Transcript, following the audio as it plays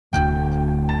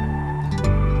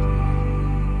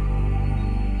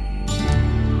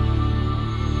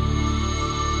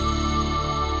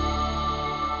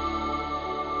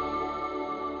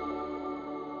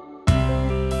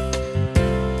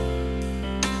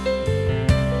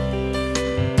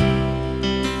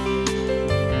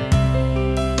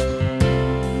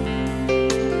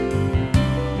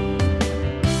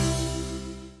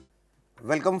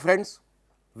Welcome friends,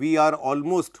 we are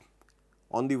almost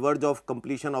on the verge of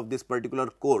completion of this particular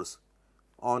course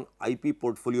on IP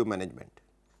portfolio management.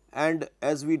 And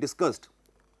as we discussed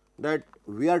that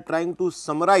we are trying to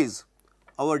summarize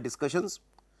our discussions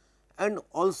and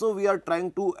also we are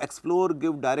trying to explore,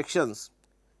 give directions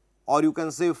or you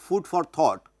can say food for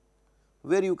thought,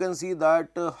 where you can see that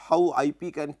how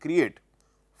IP can create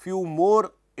few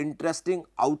more interesting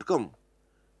outcome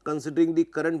considering the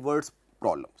current world's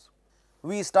problems.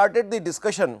 We started the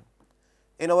discussion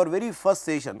in our very first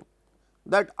session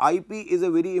that IP is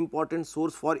a very important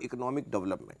source for economic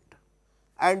development,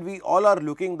 and we all are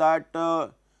looking at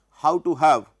how to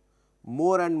have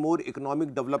more and more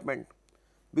economic development,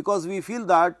 because we feel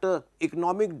that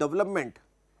economic development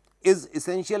is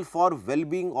essential for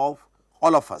well-being of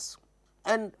all of us,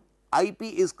 and IP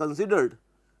is considered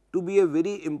to be a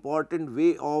very important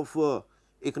way of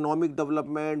economic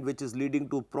development, which is leading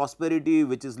to prosperity,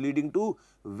 which is leading to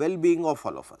well-being of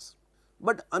all of us.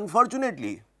 But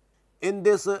unfortunately, in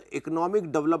this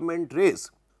economic development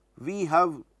race, we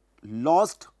have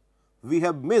lost, we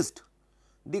have missed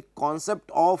the concept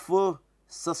of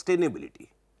sustainability.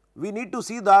 We need to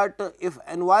see that if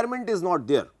environment is not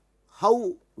there,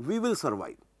 how we will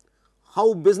survive,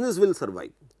 how business will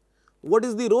survive, what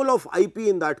is the role of IP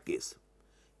in that case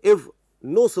if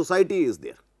no society is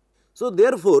there. So,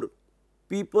 therefore,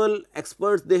 people,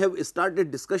 experts, they have started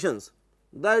discussions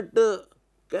that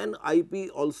can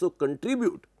IP also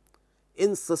contribute in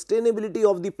sustainability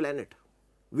of the planet.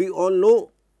 We all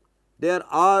know there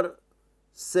are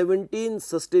 17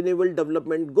 sustainable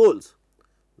development goals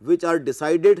which are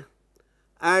decided,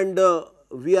 and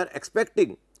we are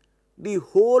expecting the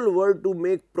whole world to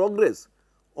make progress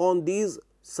on these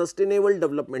sustainable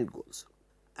development goals.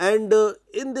 And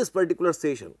in this particular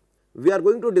session, we are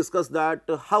going to discuss that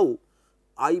how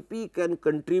IP can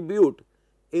contribute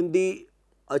in the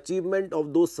achievement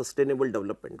of those sustainable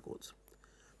development goals.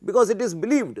 Because it is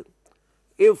believed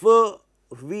if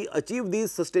we achieve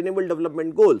these sustainable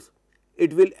development goals,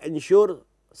 it will ensure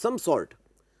some sort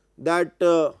that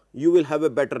you will have a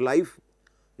better life,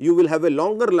 you will have a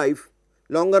longer life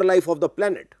of the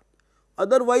planet.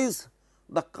 Otherwise,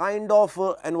 the kind of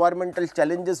environmental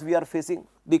challenges we are facing,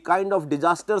 the kind of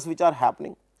disasters which are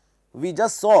happening, we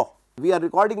just saw, we are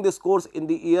recording this course in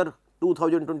the year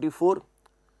 2024,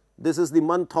 this is the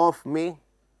month of May.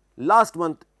 Last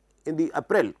month in the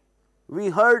April, we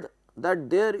heard that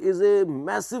there is a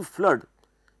massive flood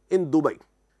in Dubai,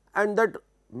 and that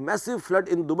massive flood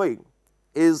in Dubai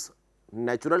is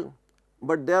natural,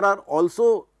 but there are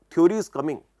also theories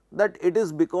coming that it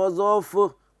is because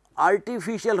of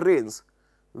artificial rains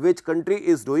which country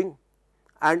is doing,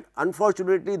 and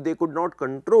unfortunately they could not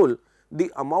control the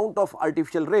amount of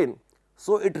artificial rain,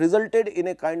 so it resulted in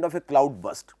a kind of a cloud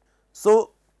burst.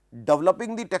 So,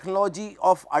 developing the technology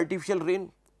of artificial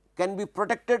rain can be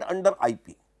protected under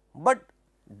IP, but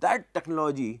that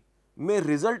technology may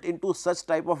result into such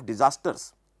type of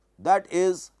disasters. That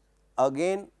is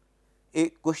again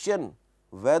a question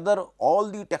whether all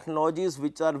the technologies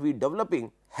which are we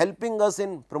developing helping us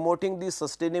in promoting the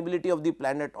sustainability of the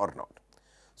planet or not.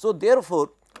 So,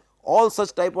 therefore, all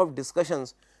such type of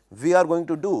discussions we are going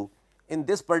to do in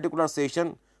this particular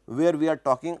session, where we are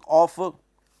talking of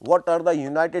what are the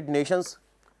United Nations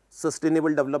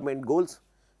Sustainable Development Goals,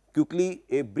 quickly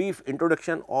a brief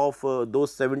introduction of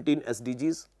those 17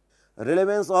 SDGs,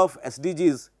 relevance of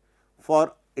SDGs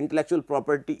for intellectual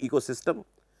property ecosystem.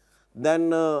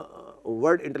 Then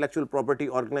World Intellectual Property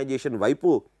Organization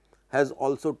WIPO has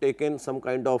also taken some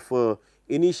kind of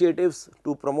initiatives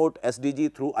to promote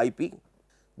SDG through IP.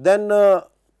 Then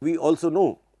we also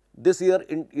know this year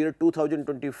in year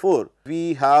 2024,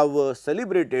 we have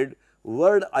celebrated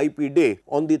World IP Day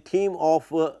on the theme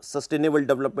of Sustainable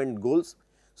Development Goals.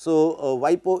 So,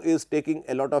 WIPO is taking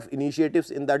a lot of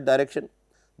initiatives in that direction.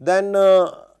 Then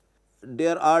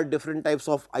there are different types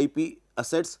of IP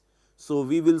assets. So,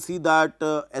 we will see that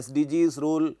SDGs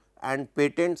role and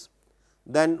patents.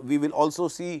 Then we will also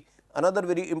see another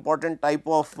very important type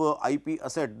of IP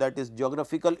asset, that is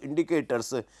geographical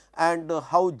indicators, and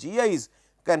how GIs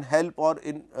can help or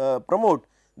promote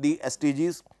the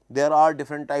SDGs. There are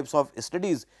different types of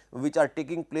studies which are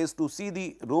taking place to see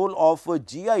the role of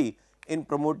GI in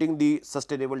promoting the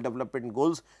sustainable development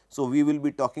goals. So, we will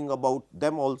be talking about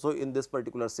them also in this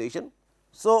particular session.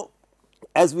 So,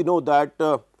 as we know that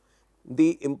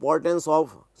the importance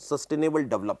of sustainable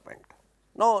development.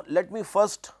 Now, let me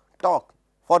first talk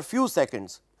for few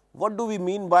seconds what do we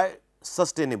mean by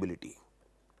sustainability.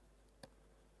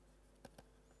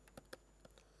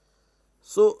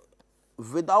 So,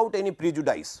 without any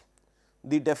prejudice,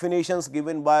 the definitions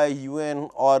given by UN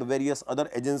or various other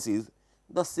agencies,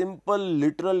 the simple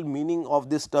literal meaning of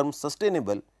this term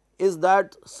sustainable is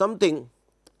that something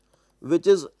which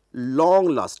is long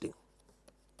lasting.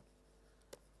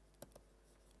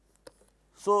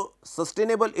 So,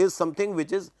 sustainable is something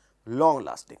which is long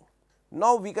lasting.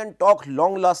 Now, we can talk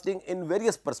long lasting in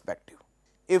various perspectives.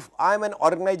 If I am an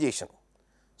organization,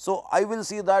 so I will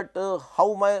see that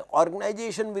how my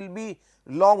organization will be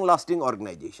long lasting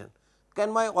organization.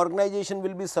 Can my organization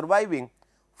will be surviving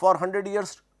for 100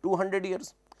 years, 200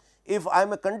 years? If I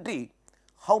am a country,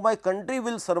 how my country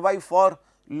will survive for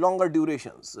longer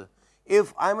durations?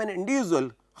 If I am an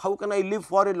individual, how can I live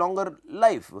for a longer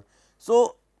life?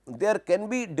 So, there can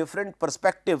be different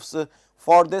perspectives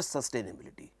for this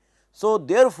sustainability. So,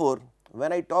 therefore,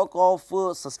 when I talk of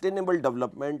sustainable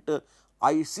development,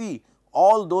 I see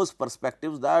all those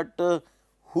perspectives that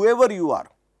whoever you are,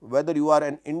 whether you are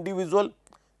an individual,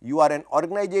 you are an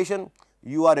organization,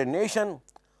 you are a nation,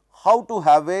 how to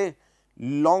have a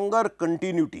longer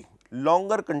continuity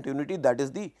that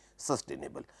is the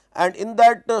sustainable. And in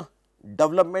that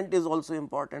development is also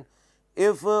important.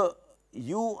 If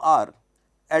you are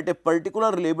at a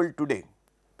particular level today,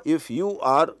 if you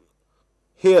are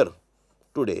here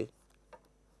today,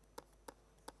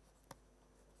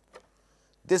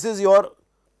 this is your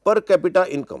per capita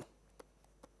income,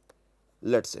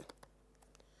 let us say.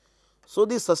 So,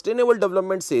 the sustainable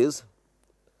development says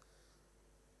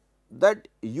that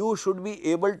you should be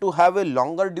able to have a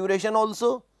longer duration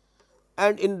also,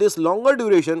 and in this longer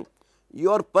duration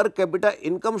your per capita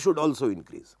income should also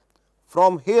increase.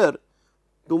 From here,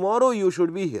 tomorrow you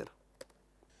should be here.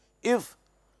 If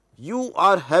you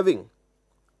are having,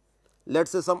 let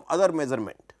us say, some other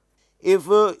measurement, if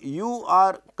you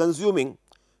are consuming,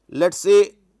 let us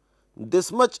say,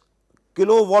 this much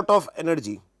kilowatt of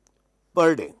energy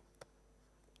per day,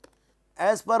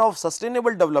 as per of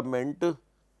sustainable development,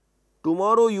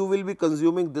 tomorrow you will be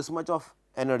consuming this much of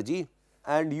energy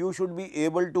and you should be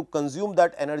able to consume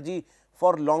that energy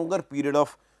for longer period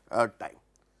of time.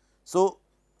 So,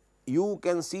 you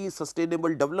can see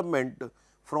sustainable development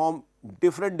from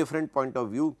different point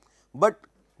of view, but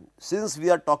since we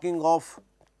are talking of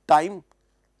time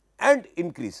and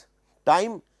increase,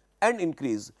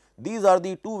 these are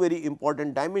the two very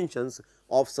important dimensions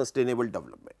of sustainable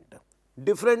development.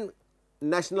 Different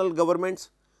national governments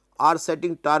are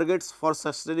setting targets for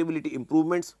sustainability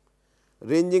improvements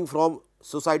ranging from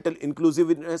societal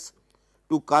inclusiveness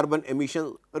to carbon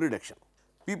emission reduction.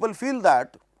 People feel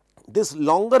that this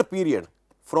longer period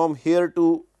from here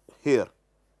to here,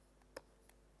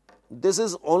 this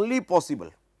is only possible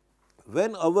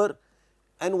when our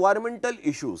environmental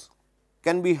issues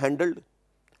can be handled,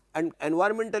 and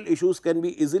environmental issues can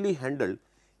be easily handled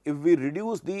if we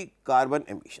reduce the carbon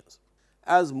emissions.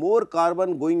 As more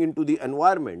carbon going into the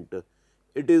environment,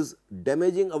 it is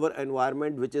damaging our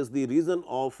environment, which is the reason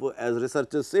of, as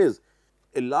researchers says,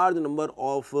 a large number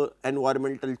of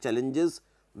environmental challenges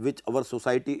which our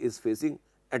society is facing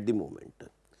at the moment.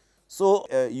 So,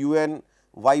 UN,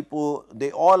 WIPO,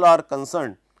 they all are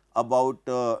concerned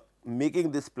about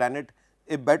making this planet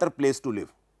a better place to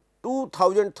live.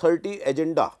 2030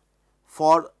 agenda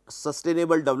for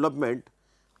sustainable development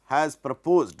has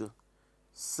proposed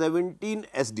 17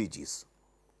 SDGs,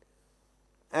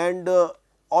 and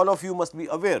all of you must be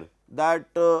aware that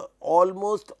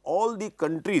almost all the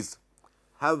countries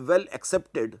have well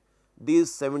accepted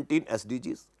these 17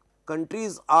 SDGs.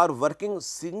 Countries are working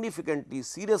significantly,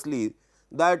 seriously,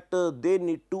 that they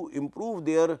need to improve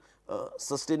their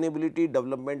sustainability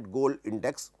development goal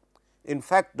index. In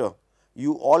fact,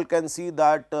 you all can see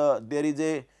that there is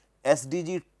a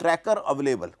SDG tracker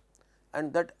available,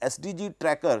 and that SDG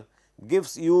tracker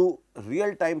gives you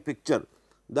real time picture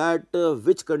that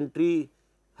which country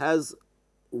has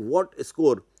what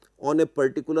score on a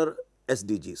particular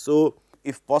SDG. So,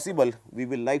 if possible, we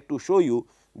will like to show you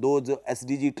those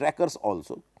SDG trackers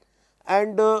also.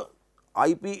 And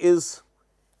IP is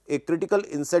a critical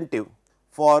incentive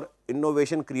for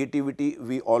innovation, creativity,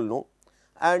 we all know.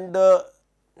 And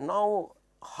now,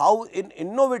 how in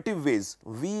innovative ways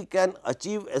we can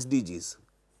achieve SDGs.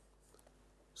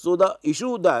 So, the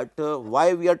issue that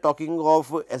why we are talking of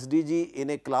SDG in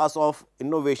a class of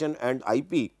innovation and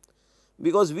IP,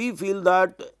 because we feel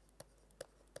that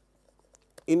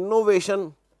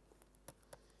innovation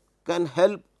can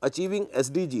help achieving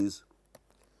SDGs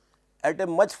at a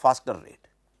much faster rate.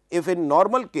 If in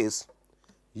normal case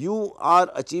you are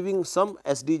achieving some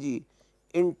SDG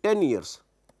in 10 years,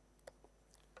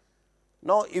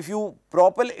 now if you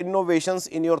propel innovations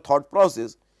in your thought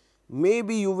process,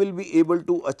 maybe you will be able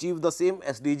to achieve the same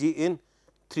SDG in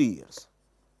 3 years.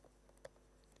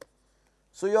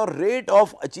 So, your rate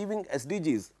of achieving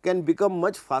SDGs can become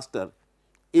much faster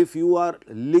if you are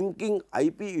linking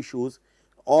IP issues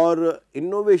or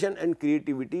innovation and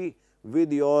creativity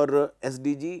with your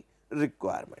SDG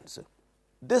requirements.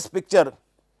 This picture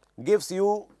gives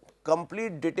you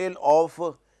complete detail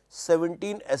of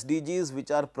 17 SDGs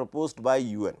which are proposed by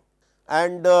UN,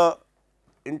 and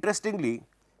interestingly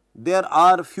there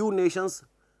are few nations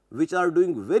which are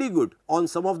doing very good on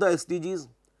some of the SDGs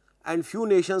and few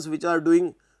nations which are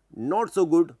doing not so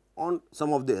good on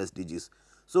some of the SDGs.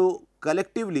 So,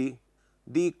 collectively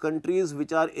the countries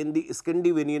which are in the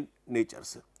Scandinavian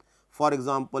natures, for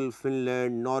example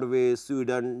Finland, Norway,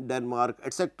 Sweden, Denmark,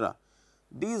 etc.,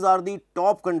 these are the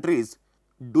top countries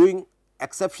doing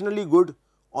exceptionally good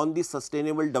on the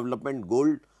sustainable development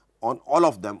goal on all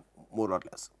of them more or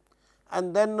less.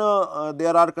 And then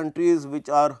there are countries which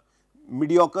are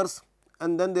mediocres,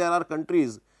 and then there are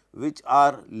countries which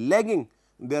are lagging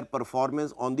their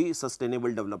performance on the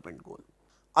sustainable development goal.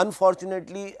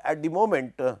 Unfortunately, at the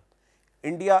moment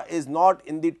India is not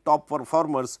in the top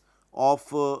performers of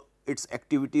its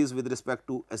activities with respect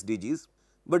to SDGs,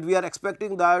 but we are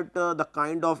expecting that the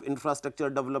kind of infrastructure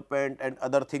development and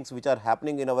other things which are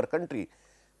happening in our country,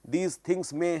 these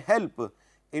things may help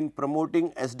in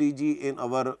promoting SDG in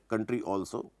our country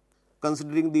also.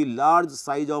 Considering the large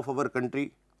size of our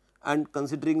country and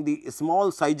considering the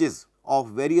small sizes of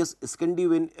various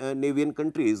Scandinavian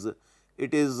countries,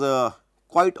 it is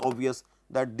quite obvious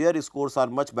that their scores are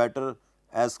much better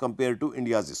as compared to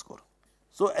India's score.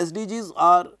 So, SDGs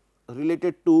are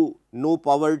related to no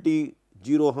poverty,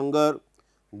 zero hunger,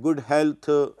 good health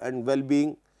and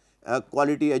well-being,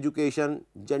 quality education,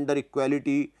 gender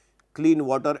equality, clean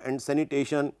water and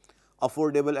sanitation,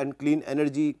 affordable and clean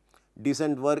energy,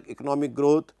 decent work, economic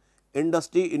growth,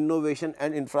 industry, innovation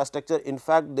and infrastructure. In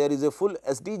fact, there is a full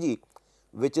SDG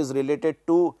which is related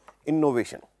to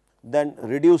innovation. Then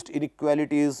reduced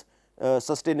inequalities,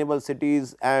 sustainable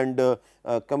cities and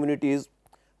communities,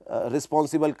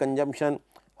 responsible consumption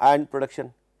and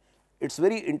production. It is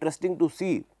very interesting to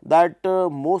see that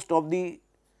most of the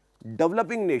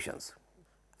developing nations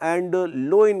and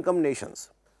low income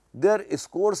nations, their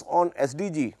scores on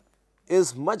SDG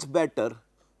is much better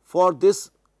for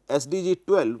this SDG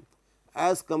 12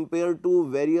 as compared to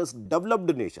various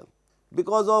developed nations,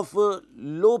 because of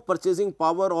low purchasing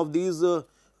power of these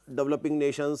developing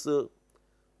nations.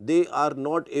 They are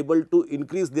not able to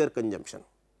increase their consumption,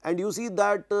 and you see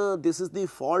that this is the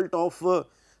fault of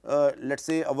let us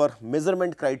say our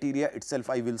measurement criteria itself.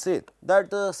 I will say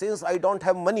that since I do not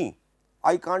have money,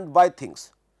 I can't buy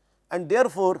things, and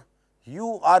therefore,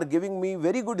 you are giving me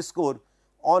very good score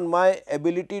on my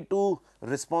ability to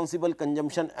responsible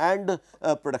consumption and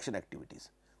production activities,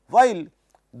 while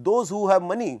those who have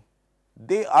money,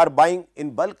 they are buying in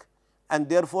bulk and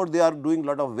therefore, they are doing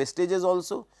lot of wastages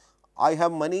also. I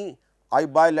have money, I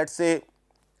buy let us say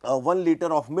 1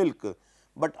 liter of milk,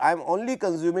 but I am only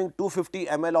consuming 250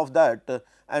 ml of that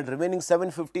and remaining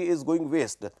 750 is going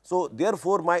waste. So,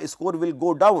 therefore, my score will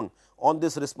go down on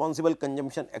this responsible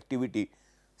consumption activity.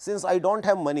 Since I do not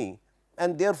have money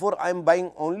and therefore, I am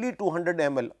buying only 200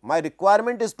 ml, my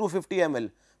requirement is 250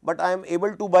 ml, but I am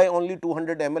able to buy only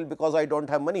 200 ml because I do not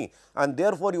have money, and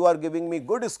therefore, you are giving me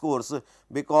good scores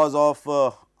because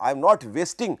of I am not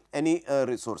wasting any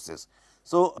resources.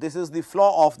 So, this is the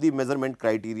flaw of the measurement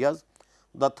criteria.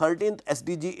 The 13th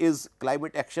SDG is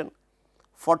climate action,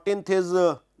 14th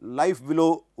is life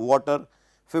below water,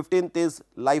 15th is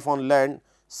life on land,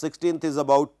 16th is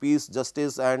about peace,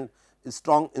 justice and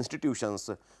strong institutions.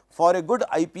 For a good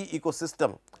IP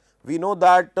ecosystem, we know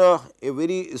that a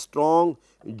very strong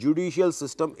judicial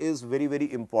system is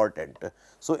very important.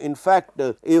 So, in fact,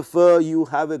 if you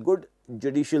have a good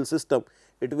judicial system,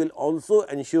 it will also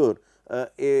ensure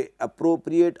a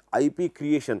appropriate IP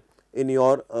creation in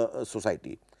your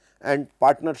society, and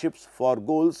partnerships for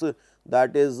goals,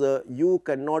 that is you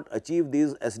cannot achieve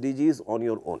these SDGs on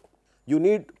your own. You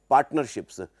need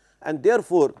partnerships, and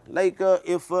therefore, like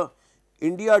if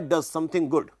India does something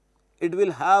good, it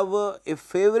will have a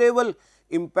favorable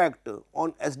impact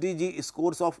on SDG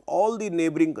scores of all the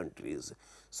neighboring countries.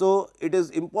 So, it is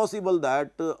impossible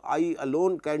that I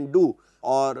alone can do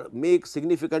or make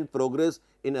significant progress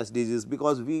in SDGs,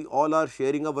 because we all are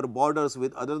sharing our borders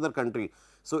with other country.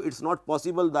 So, it is not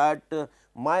possible that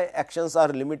my actions are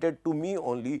limited to me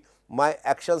only, my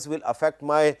actions will affect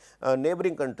my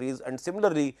neighboring countries, and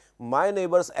similarly my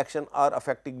neighbors' action are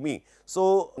affecting me.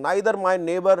 So, neither my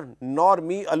neighbor nor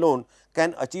me alone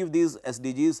can achieve these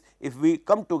SDGs. If we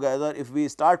come together, if we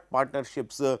start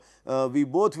partnerships, we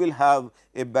both will have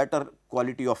a better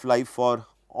quality of life for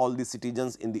all the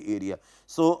citizens in the area.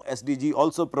 So, SDG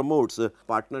also promotes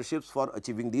partnerships for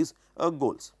achieving these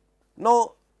goals.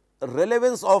 Now,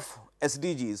 relevance of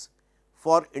SDGs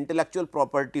for intellectual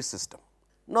property system.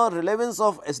 Now, relevance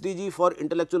of SDG for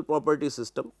intellectual property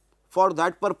system, for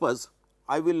that purpose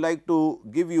I will like to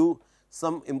give you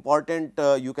some important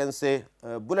you can say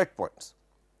bullet points.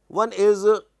 One is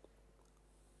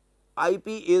IP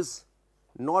is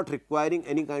not requiring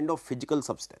any kind of physical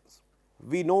substance.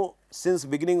 We know since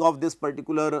beginning of this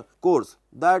particular course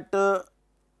that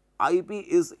IP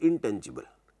is intangible,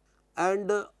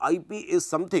 and IP is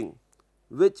something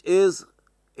which is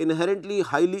inherently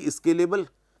highly scalable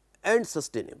and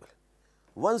sustainable.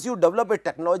 Once you develop a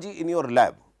technology in your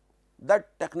lab,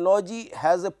 that technology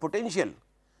has a potential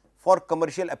for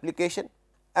commercial application,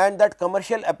 and that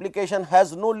commercial application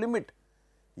has no limit.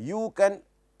 You can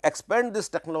expand this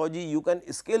technology, you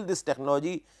can scale this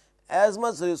technology as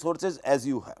much resources as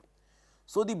you have.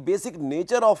 So, the basic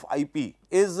nature of IP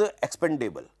is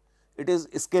expandable, it is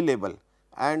scalable,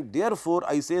 and therefore,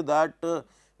 I say that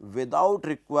without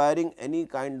requiring any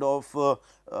kind of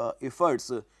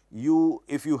efforts,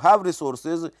 if you have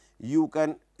resources, you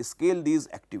can scale these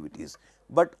activities,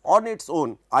 but on its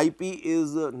own IP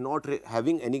is not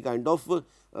having any kind of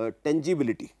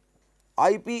tangibility.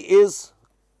 IP is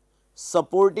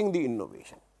supporting the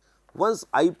innovation. Once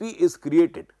IP is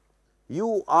created,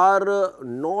 you are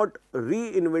not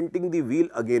reinventing the wheel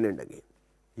again and again.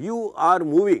 You are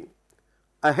moving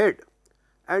ahead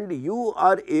and you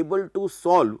are able to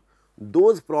solve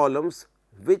those problems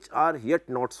which are yet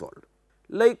not solved.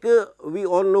 Like we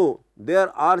all know, there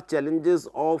are challenges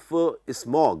of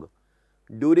smog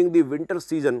during the winter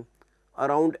season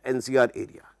around NCR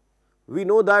area. We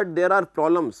know that there are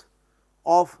problems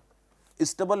of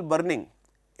stubble burning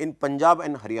in Punjab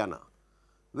and Haryana,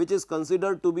 which is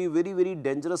considered to be very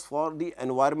dangerous for the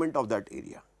environment of that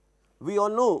area. We all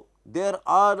know there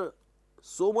are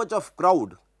so much of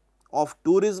crowd of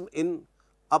tourism in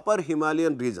upper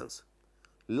Himalayan regions.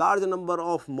 Large number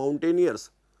of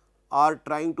mountaineers are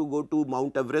trying to go to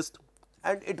Mount Everest,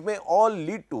 and it may all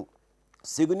lead to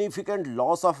significant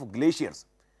loss of glaciers.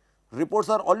 Reports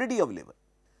are already available.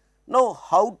 Now,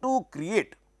 how to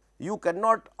create? You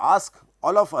cannot ask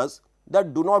all of us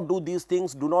that do not do these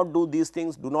things, do not do these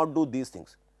things, do not do these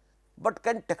things. But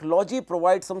can technology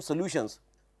provide some solutions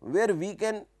where we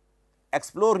can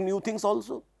explore new things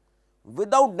also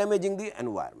without damaging the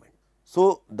environment?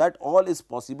 So, that all is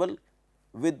possible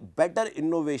with better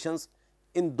innovations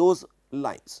in those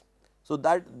lines. So,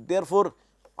 that therefore,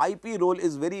 IP role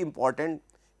is very important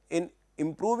in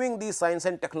improving the science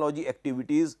and technology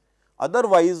activities.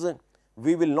 Otherwise,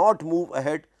 we will not move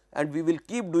ahead and we will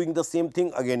keep doing the same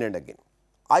thing again and again.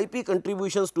 IP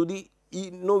contributions to the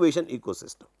innovation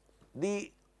ecosystem.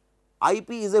 The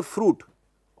IP is a fruit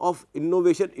of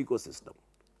innovation ecosystem,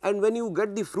 and when you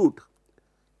get the fruit,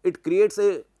 it creates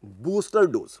a booster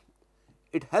dose.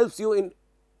 It helps you in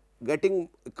getting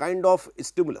a kind of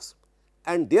stimulus,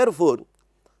 and therefore,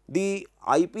 the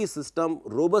IP system,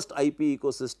 robust IP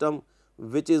ecosystem,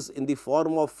 which is in the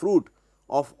form of fruit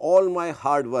of all my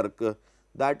hard work,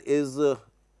 that is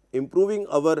improving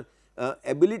our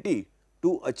ability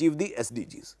to achieve the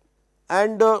SDGs,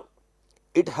 and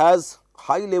it has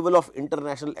high level of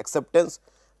international acceptance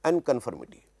and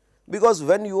conformity. Because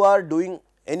when you are doing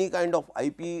any kind of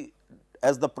IP,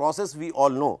 as the process we all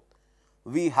know,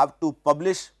 we have to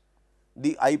publish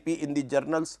the IP in the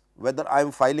journals, whether I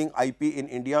am filing IP in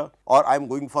India or I am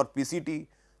going for PCT,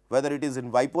 whether it is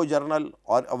in WIPO journal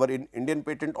or our in Indian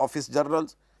Patent Office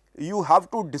journals, you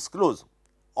have to disclose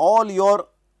all your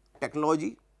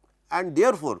technology, and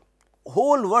therefore,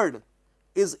 whole world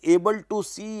is able to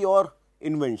see your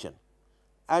invention,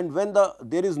 and when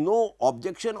there is no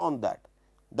objection on that,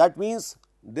 that means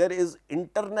there is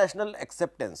international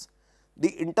acceptance. The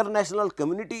international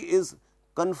community is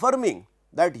confirming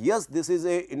that yes, this is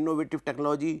a innovative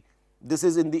technology, this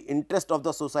is in the interest of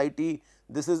the society,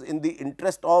 this is in the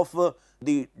interest of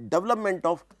the development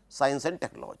of science and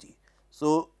technology.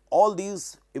 So, all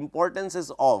these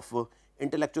importances of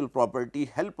intellectual property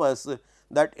help us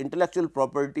that intellectual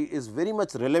property is very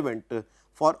much relevant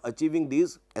for achieving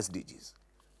these SDGs.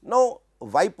 Now,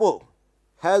 WIPO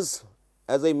has,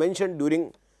 as I mentioned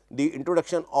during the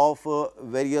introduction of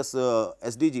various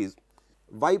SDGs,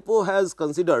 WIPO has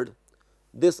considered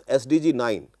this SDG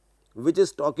 9, which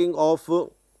is talking of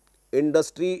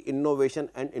industry, innovation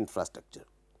and infrastructure,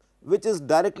 which is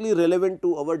directly relevant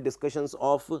to our discussions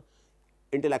of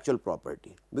intellectual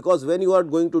property. Because when you are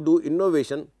going to do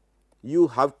innovation, you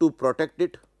have to protect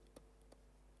it,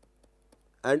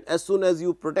 and as soon as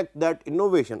you protect that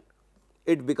innovation,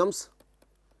 it becomes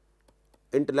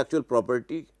intellectual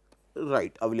property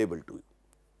right available to you.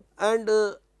 And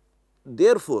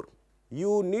therefore,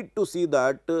 you need to see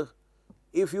that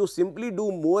if you simply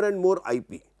do more and more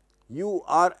IP, you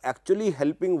are actually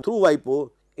helping through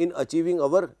WIPO in achieving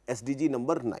our SDG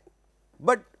number 9.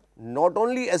 But not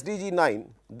only SDG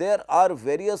 9, there are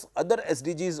various other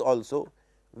SDGs also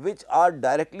which are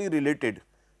directly related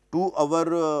to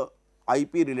our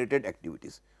IP related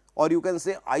activities, or you can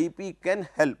say IP can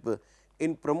help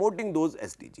in promoting those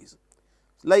SDGs,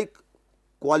 like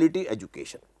quality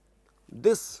education.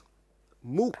 This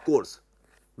MOOC course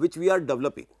which we are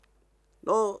developing,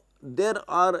 now there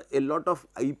are a lot of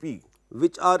IP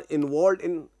which are involved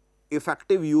in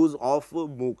effective use of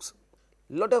MOOCs.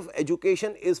 Lot of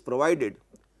education is provided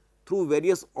through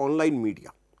various online media.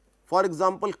 For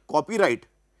example, copyright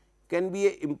can be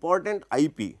an important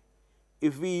IP.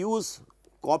 If we use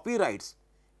copyrights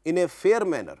in a fair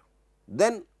manner,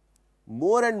 then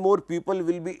more and more people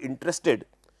will be interested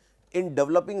in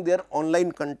developing their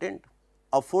online content.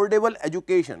 Affordable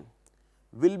education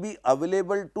will be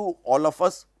available to all of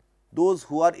us, those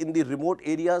who are in the remote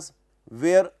areas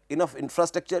where enough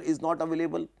infrastructure is not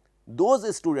available.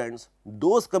 Those students,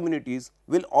 those communities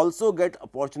will also get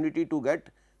opportunity to get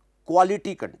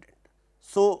quality content.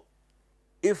 So,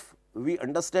 if we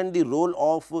understand the role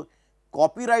of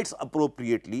copyrights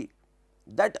appropriately,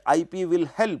 that IP will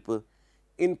help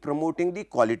in promoting the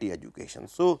quality education.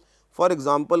 So, for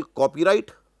example,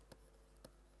 copyright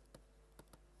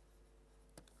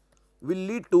will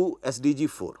lead to SDG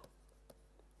 4,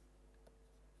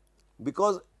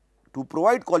 because to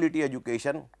provide quality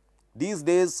education these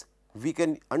days we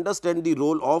can understand the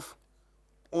role of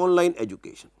online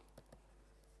education,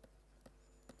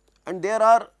 and there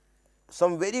are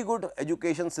some very good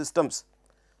education systems.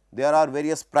 There are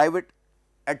various private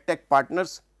edtech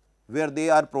partners where they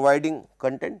are providing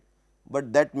content,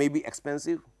 but that may be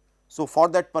expensive. So, for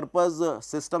that purpose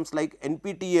systems like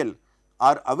NPTEL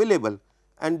are available,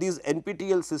 and these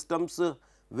NPTEL systems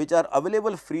which are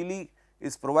available freely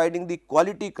is providing the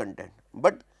quality content,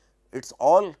 but it is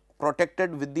all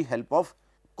protected with the help of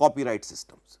copyright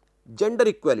systems. Gender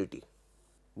equality,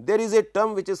 there is a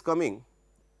term which is coming,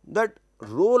 that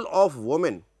role of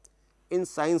women in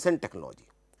science and technology.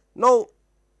 Now,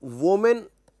 women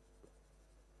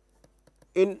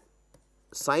in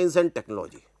science and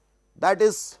technology, that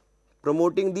is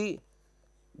promoting the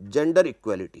gender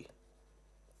equality.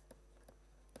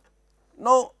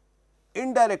 Now,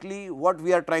 indirectly what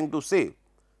we are trying to say,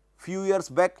 few years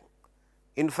back,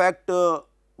 in fact,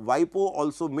 WIPO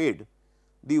also made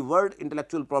the World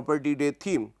Intellectual Property Day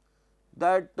theme,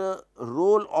 that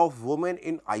role of women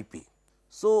in IP.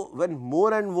 So, when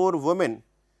more and more women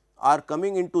are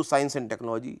coming into science and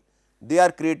technology, they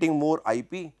are creating more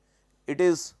IP. It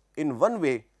is in one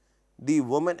way the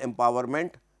women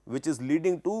empowerment which is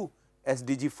leading to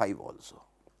SDG 5 also.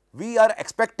 We are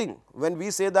expecting, when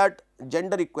we say that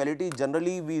gender equality,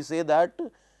 generally we say that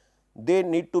they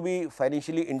need to be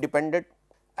financially independent,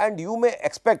 and you may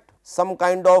expect some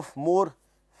kind of more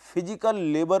physical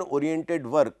labor oriented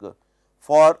work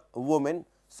for women,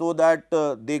 so that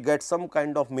they get some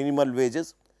kind of minimal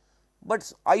wages,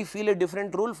 but I feel a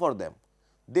different role for them.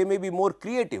 They may be more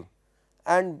creative,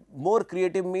 and more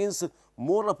creative means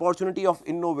more opportunity of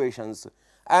innovations,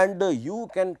 and you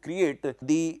can create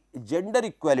the gender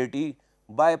equality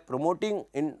by promoting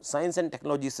in science and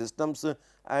technology systems,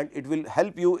 and it will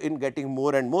help you in getting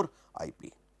more and more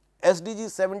IP. SDG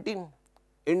 17,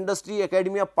 industry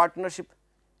academia partnership,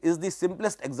 is the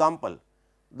simplest example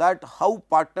that how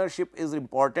partnership is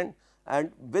important,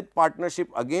 and with partnership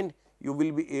again you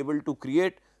will be able to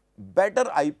create better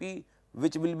IP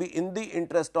which will be in the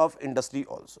interest of industry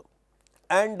also.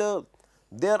 And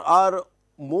there are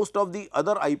most of the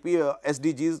other IP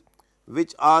SDGs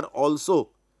which are also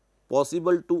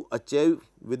possible to achieve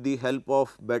with the help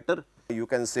of better, you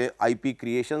can say, IP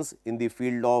creations in the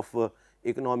field of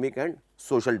economic and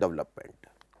social development.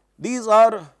 These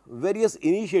are various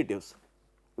initiatives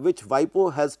which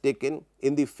WIPO has taken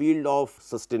in the field of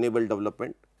sustainable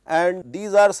development, and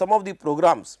these are some of the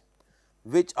programs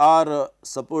which are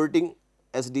supporting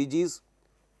SDGs,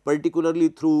 particularly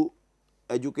through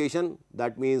education,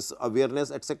 that means awareness,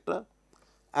 etc.,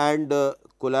 and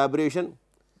collaboration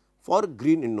for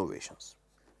green innovations.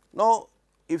 Now,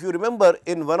 if you remember,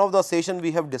 in one of the sessions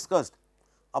we have discussed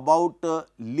about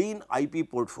lean IP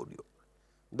portfolio,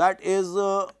 that is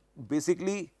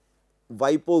basically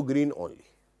WIPO green only,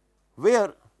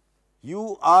 where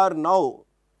you are now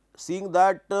seeing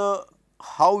that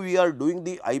how we are doing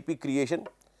the IP creation,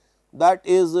 that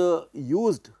is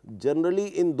used generally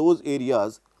in those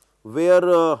areas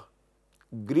where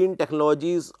green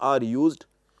technologies are used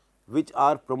which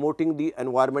are promoting the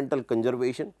environmental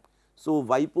conservation. So,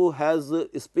 WIPO has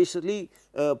especially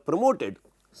promoted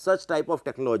such type of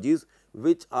technologies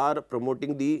which are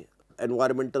promoting the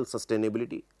environmental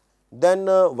sustainability. Then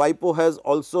WIPO has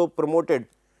also promoted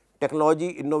technology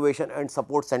innovation and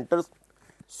support centers,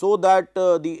 so that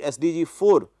the SDG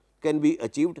 4 can be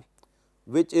achieved,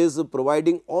 which is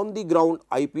providing on the ground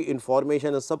IP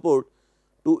information and support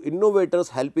to innovators,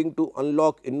 helping to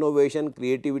unlock innovation,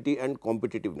 creativity and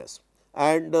competitiveness.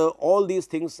 And all these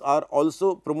things are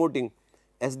also promoting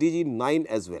SDG 9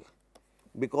 as well,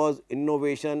 because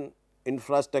innovation,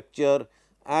 infrastructure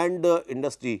and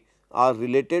industry are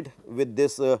related with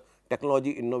this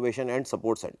technology innovation and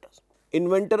support centers.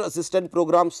 Inventor assistance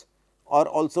programs are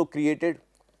also created,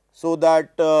 so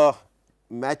that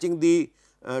matching the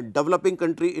developing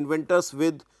country inventors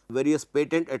with various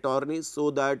patent attorneys, so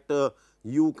that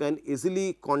you can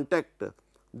easily contact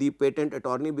the patent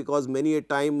attorney, because many a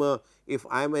time if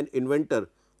I am an inventor,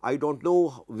 I do not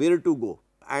know where to go,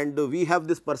 and we have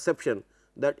this perception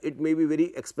that it may be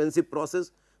very expensive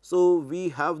process. So, we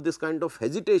have this kind of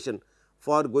hesitation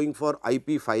for going for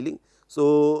IP filing.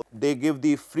 So, they give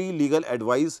the free legal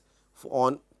advice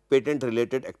on patent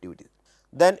related activities.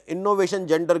 Then innovation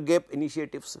gender gap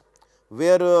initiatives,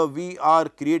 where we are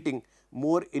creating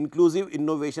more inclusive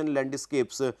innovation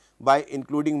landscapes by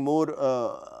including more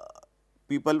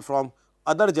people from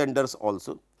other genders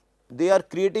also. They are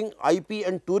creating IP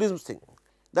and tourism thing,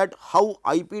 that how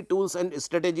IP tools and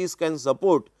strategies can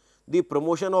support the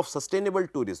promotion of sustainable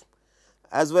tourism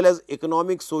as well as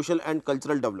economic, social and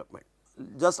cultural development.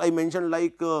 Just I mentioned,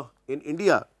 like in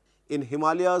India, in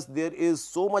Himalayas there is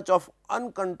so much of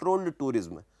uncontrolled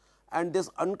tourism, and this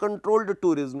uncontrolled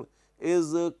tourism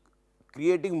is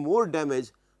creating more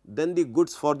damage than the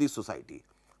goods for the society,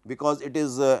 because it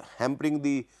is hampering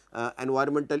the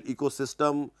environmental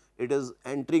ecosystem, it is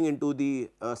entering into the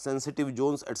sensitive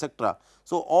zones, etc.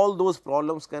 So, all those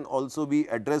problems can also be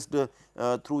addressed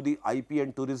through the IP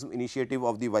and tourism initiative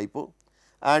of the WIPO.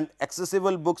 And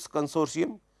Accessible Books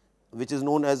Consortium, which is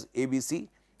known as ABC,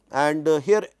 and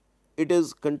here it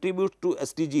is contributes to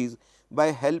SDGs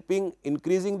by helping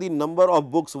increasing the number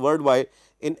of books worldwide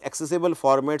in accessible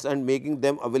formats and making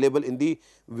them available in the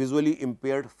visually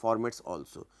impaired formats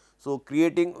also. So,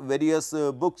 creating various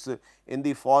books in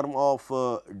the form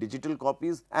of digital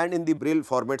copies and in the braille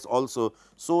formats also,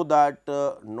 so that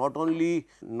not only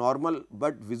normal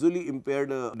but visually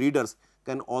impaired readers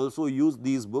can also use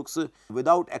these books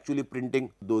without actually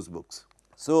printing those books.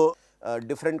 So,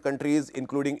 different countries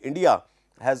including India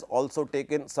has also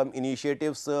taken some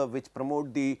initiatives which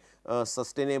promote the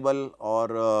sustainable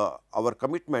or our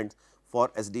commitments for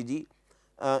SDG.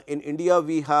 In India,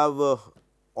 we have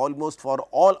almost for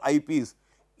all IPs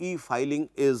e-filing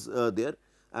is there,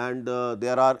 and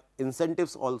there are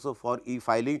incentives also for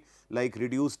e-filing, like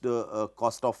reduced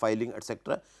cost of filing,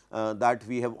 etc., that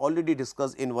we have already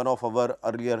discussed in one of our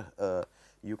earlier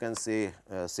you can say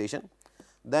session.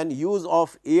 Then use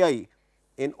of AI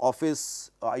in office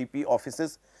IP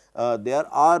offices, there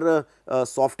are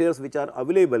softwares which are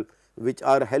available, which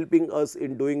are helping us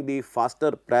in doing the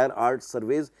faster prior art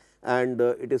surveys, and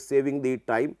it is saving the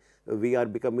time. We are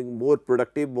becoming more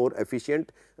productive, more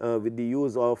efficient with the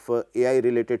use of AI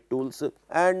related tools.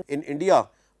 And in India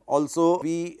also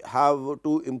we have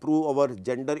to improve our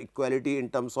gender equality in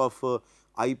terms of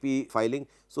IP filing.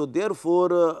 So,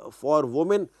 therefore, for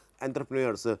women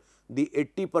entrepreneurs, the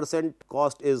 80%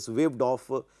 cost is waived off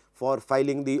for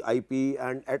filing the IP,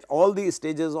 and at all the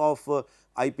stages of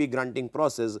IP granting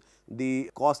process, the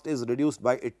cost is reduced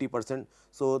by 80%.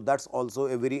 So, that is also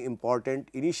a very important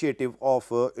initiative of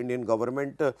Indian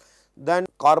government. Then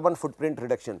carbon footprint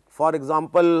reduction. For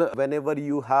example, whenever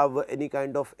you have any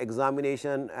kind of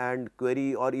examination and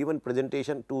query or even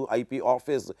presentation to IP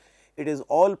office, it is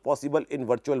all possible in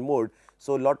virtual mode.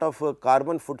 So, lot of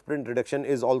carbon footprint reduction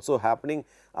is also happening.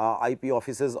 IP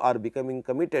offices are becoming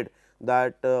committed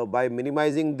that by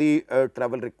minimizing the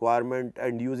travel requirement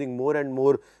and using more and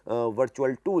more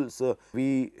virtual tools,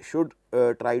 we should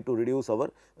try to reduce our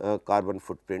carbon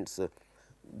footprints.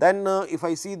 Then if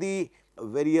I see the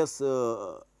various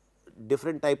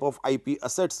different type of IP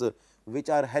assets which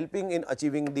are helping in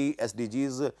achieving the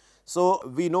SDGs. So,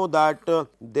 we know that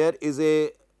there is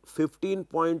a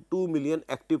 15.2 million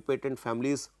active patent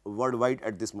families worldwide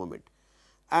at this moment,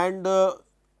 and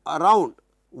around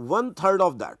one third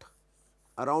of that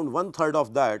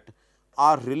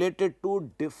are related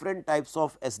to different types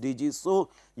of SDGs. So,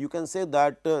 you can say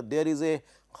that there is a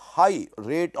high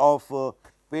rate of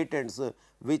patents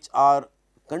which are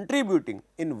contributing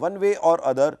in one way or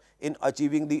other in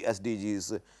achieving the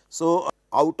SDGs. So,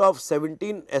 out of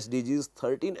 17 SDGs,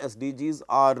 13 SDGs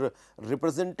are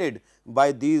represented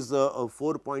by these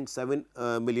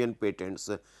 4.7 million patents.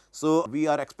 So, we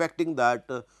are expecting that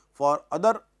for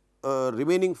other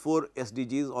remaining 4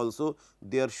 SDGs also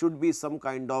there should be some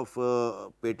kind of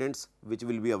patents which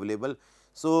will be available.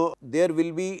 So, there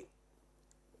will be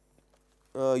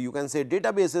you can say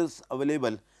databases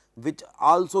available which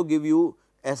also give you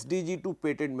SDG to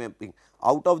patent mapping.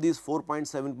 Out of these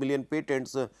 4.7 million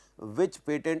patents, which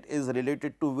patent is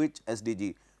related to which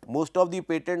SDG. Most of the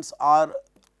patents are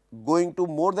going to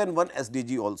more than one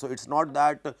SDG also. It is not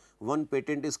that one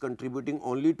patent is contributing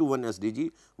only to one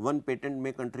SDG, one patent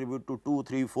may contribute to 2,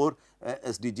 3, 4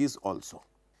 SDGs also.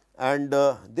 And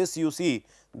this you see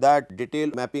that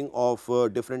detailed mapping of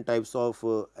different types of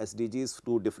SDGs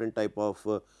to different type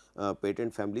of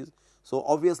patent families. So,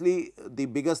 obviously, the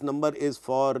biggest number is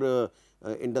for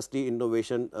industry,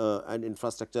 innovation and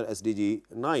infrastructure SDG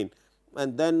 9,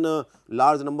 and then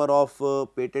large number of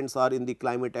patents are in the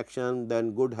climate action,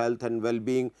 then good health and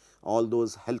well-being, all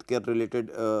those healthcare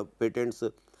related patents,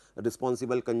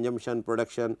 responsible consumption,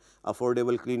 production,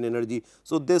 affordable clean energy.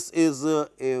 So, this is a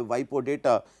WIPO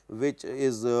data which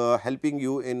is helping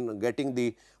you in getting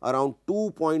the around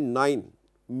 2.9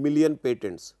 million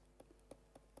patents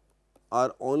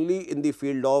are only in the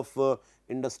field of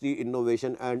industry,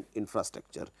 innovation and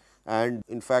infrastructure. And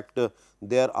in fact,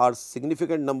 there are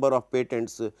significant number of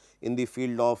patents in the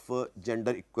field of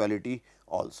gender equality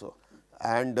also.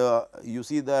 And you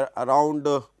see there around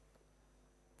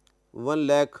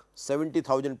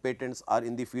 1,70,000 patents are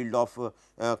in the field of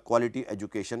quality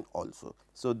education also.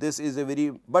 So, this is a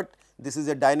very, but this is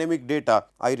a dynamic data.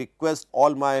 I request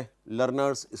all my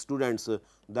learners, students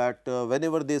that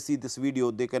whenever they see this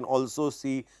video, they can also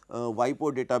see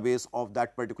WIPO database of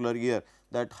that particular year,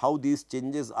 that how these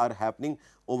changes are happening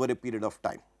over a period of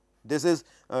time. This is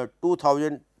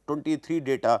 2023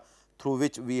 data through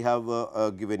which we have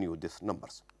given you these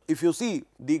numbers. If you see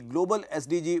the global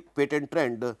SDG patent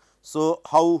trend, so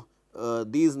how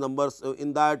these numbers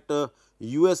in that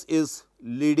US is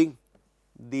leading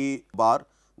the bar,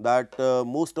 that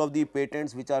most of the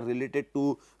patents which are related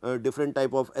to different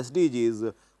type of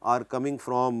SDGs are coming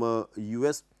from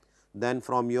US, then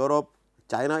from Europe.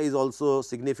 China is also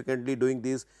significantly doing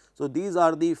this. So, these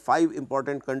are the 5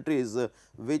 important countries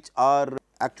which are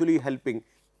actually helping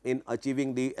in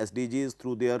achieving the SDGs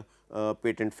through their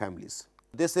patent families.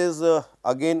 This is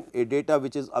again a data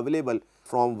which is available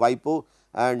from WIPO,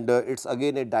 and it is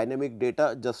again a dynamic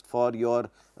data. Just for your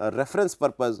reference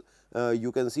purpose,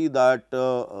 you can see that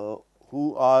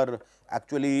who are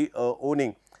actually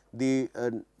owning the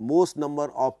most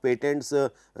number of patents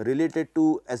related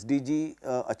to SDG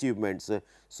achievements.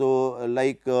 So,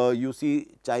 like you see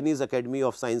Chinese Academy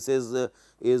of Sciences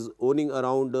is owning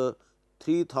around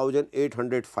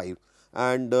 3,805,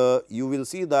 and you will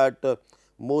see that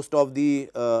most of the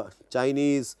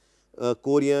Chinese,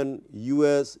 Korean,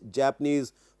 US,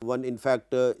 Japanese, one in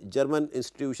fact German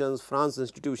institutions, France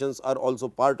institutions are also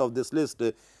part of this list,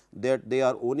 that they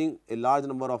are owning a large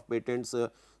number of patents.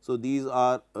 So, these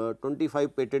are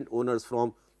 25 patent owners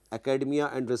from academia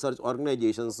and research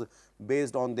organizations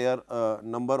based on their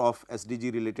number of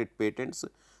SDG related patents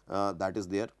that is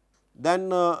there.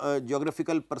 Then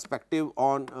geographical perspective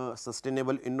on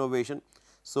sustainable innovation.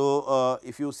 So,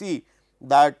 if you see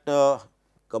that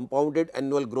compounded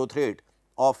annual growth rate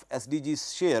of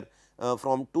SDGs share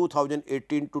from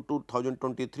 2018 to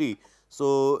 2023.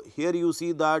 So, here you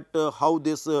see that how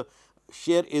this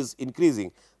share is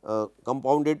increasing,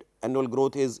 compounded annual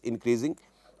growth is increasing.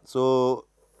 So,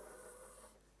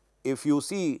 if you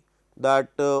see that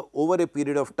over a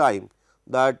period of time,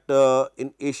 that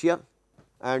in Asia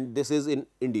and this is in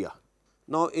India.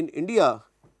 Now, in India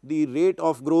the rate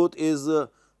of growth is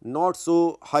not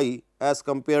so high as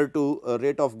compared to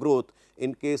rate of growth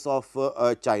in case of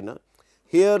China.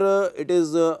 Here it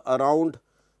is around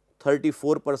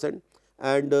 34%,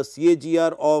 and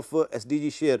CAGR of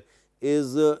SDG share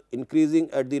is increasing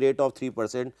at the rate of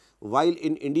 3%, while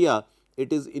in India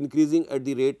it is increasing at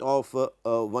the rate of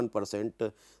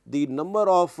 1%. The number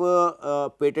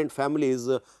of patent families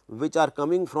which are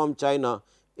coming from China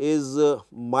is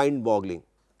mind boggling,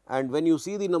 and when you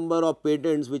see the number of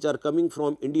patents which are coming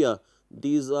from India,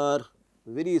 these are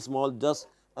very small, just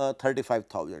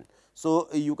 35,000. So,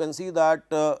 you can see that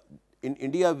in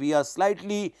India we are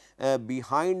slightly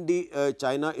behind the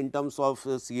China in terms of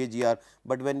CAGR,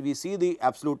 but when we see the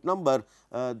absolute number,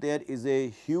 there is a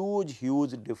huge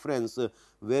difference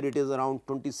where it is around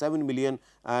 27 million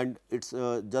and it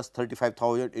is just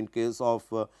 35,000 in case of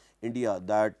India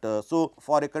that so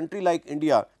for a country like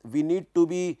India, we need to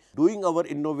be doing our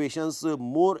innovations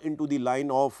more into the line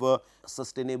of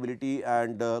sustainability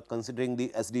and considering the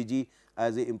SDG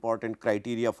as a important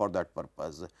criteria for that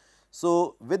purpose.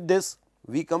 So, with this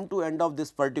we come to end of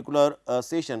this particular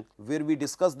session where we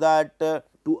discuss that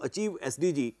to achieve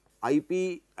SDG,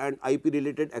 IP and IP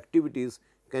related activities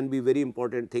can be very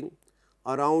important thing.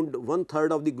 Around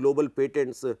 1/3 of the global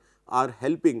patents are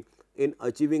helping in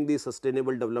achieving the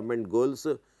sustainable development goals.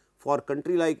 For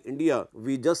country like India,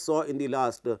 we just saw in the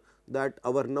last that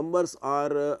our numbers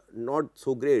are not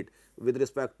so great with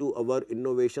respect to our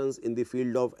innovations in the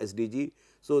field of SDG.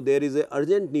 So, there is a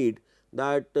urgent need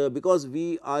that because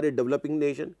we are a developing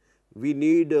nation, we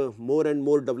need more and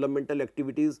more developmental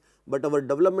activities, but our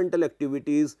developmental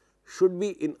activities should be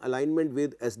in alignment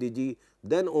with SDG,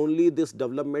 then only this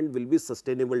development will be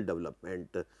sustainable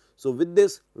development. So, with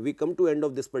this we come to end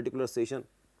of this particular session.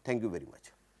 Thank you very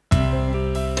much.